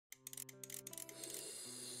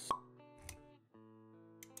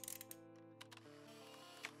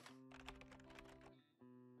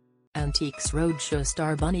Antiques Roadshow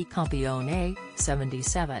star Bunny Campione,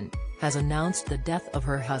 77, has announced the death of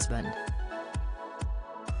her husband.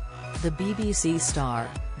 The BBC star,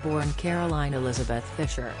 born Caroline Elizabeth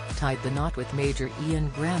Fisher, tied the knot with Major Ian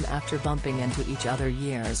Graham after bumping into each other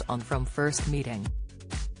years on from first meeting.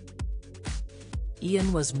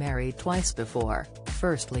 Ian was married twice before,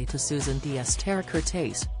 firstly to Susan d'Ester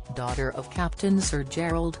Curtase, daughter of Captain Sir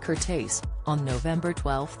Gerald Curtase, on November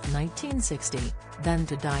 12, 1960, then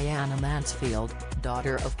to Diana Mansfield,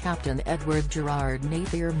 daughter of Captain Edward Gerard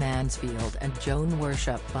Napier Mansfield and Joan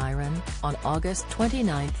Worship Byron, on August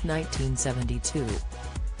 29, 1972.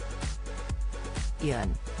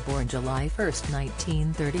 Ian, born July 1,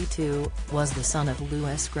 1932, was the son of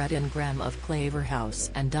Lewis Gretton Graham of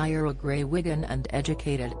Claverhouse and Ira Gray Wigan and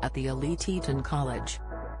educated at the elite Eton College.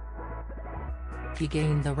 He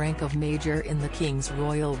gained the rank of Major in the King's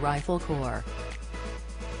Royal Rifle Corps.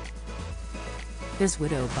 His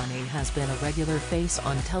widow Bunny has been a regular face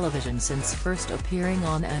on television since first appearing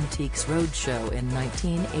on Antiques Roadshow in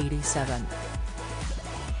 1987.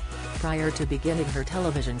 Prior to beginning her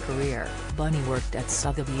television career, Bunny worked at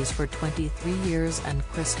Sotheby's for 23 years and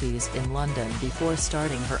Christie's in London before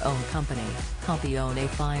starting her own company, Campione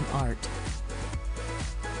Fine Art.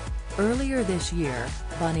 Earlier this year,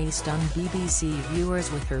 Bunny stunned BBC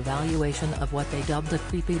viewers with her valuation of what they dubbed a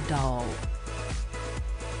creepy doll.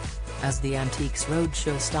 As the Antiques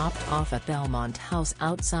Roadshow stopped off at Belmont House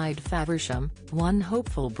outside Faversham, one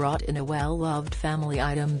hopeful brought in a well-loved family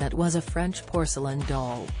item that was a French porcelain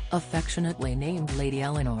doll, affectionately named Lady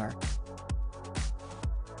Eleanor.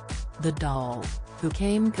 The doll, who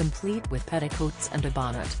came complete with petticoats and a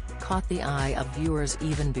bonnet, caught the eye of viewers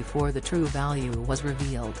even before the true value was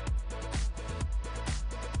revealed.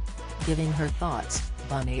 Giving her thoughts,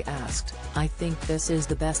 Bunny asked, "I think this is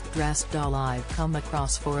the best dressed doll I've come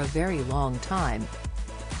across for a very long time.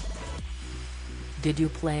 Did you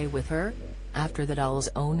play with her?" After the doll's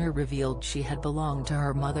owner revealed she had belonged to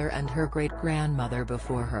her mother and her great-grandmother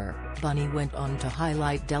before her, Bunny went on to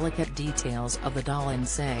highlight delicate details of the doll and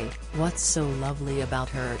say, "What's so lovely about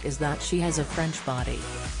her is that she has a French body.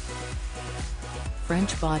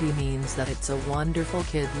 French body means that it's a wonderful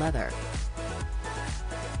kid leather.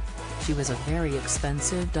 She was a very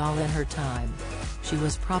expensive doll in her time. She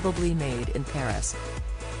was probably made in Paris.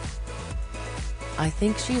 I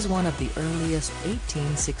think she's one of the earliest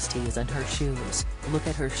 1860s and her shoes, look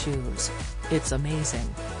at her shoes. It's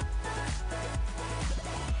amazing.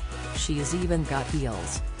 She's even got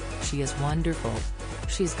heels. She is wonderful.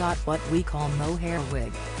 She's got what we call mohair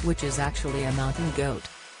wig, which is actually a mountain goat."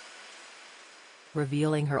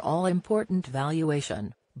 Revealing her all-important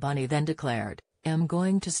valuation, Bunny then declared, "I'm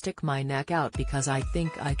going to stick my neck out because I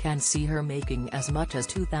think I can see her making as much as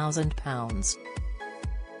 £2,000.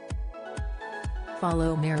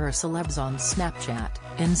 Follow Mirror Celebs on Snapchat,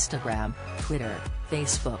 Instagram, Twitter,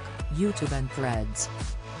 Facebook, YouTube and Threads.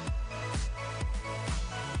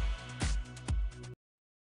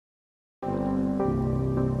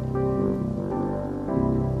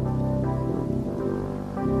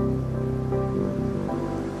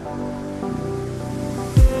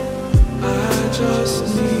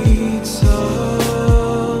 Just need